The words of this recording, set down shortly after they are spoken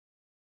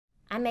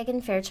I'm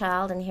Megan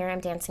Fairchild, and here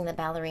I'm dancing the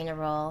ballerina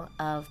role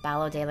of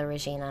Ballo della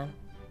Regina.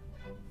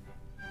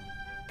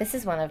 This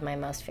is one of my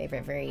most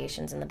favorite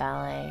variations in the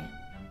ballet.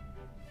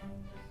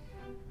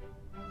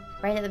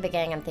 Right at the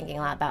beginning, I'm thinking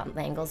a lot about the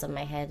angles of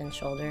my head and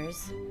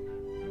shoulders.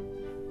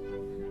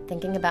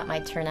 Thinking about my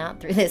turnout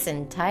through this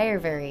entire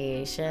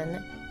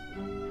variation.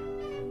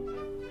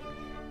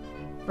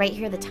 Right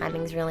here, the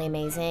timing's really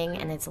amazing,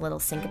 and it's a little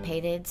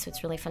syncopated, so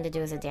it's really fun to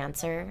do as a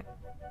dancer.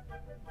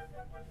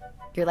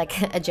 You're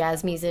like a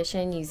jazz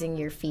musician using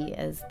your feet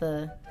as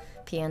the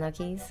piano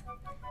keys.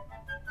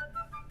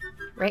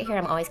 Right here,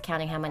 I'm always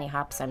counting how many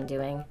hops I'm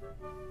doing.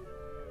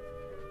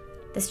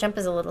 This jump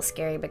is a little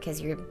scary because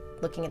you're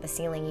looking at the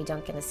ceiling. You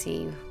don't get to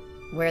see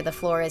where the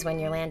floor is when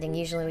you're landing.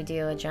 Usually we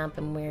do a jump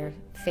and we're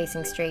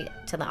facing straight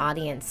to the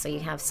audience, so you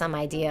have some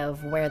idea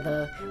of where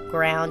the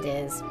ground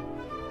is.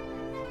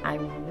 I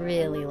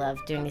really love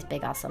doing these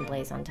big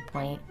ensembles onto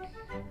point.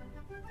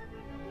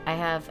 I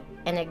have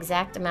an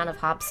exact amount of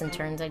hops and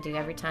turns I do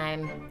every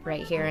time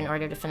right here in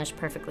order to finish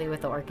perfectly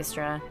with the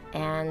orchestra.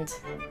 And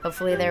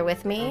hopefully they're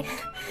with me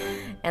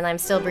and I'm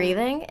still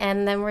breathing,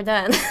 and then we're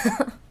done.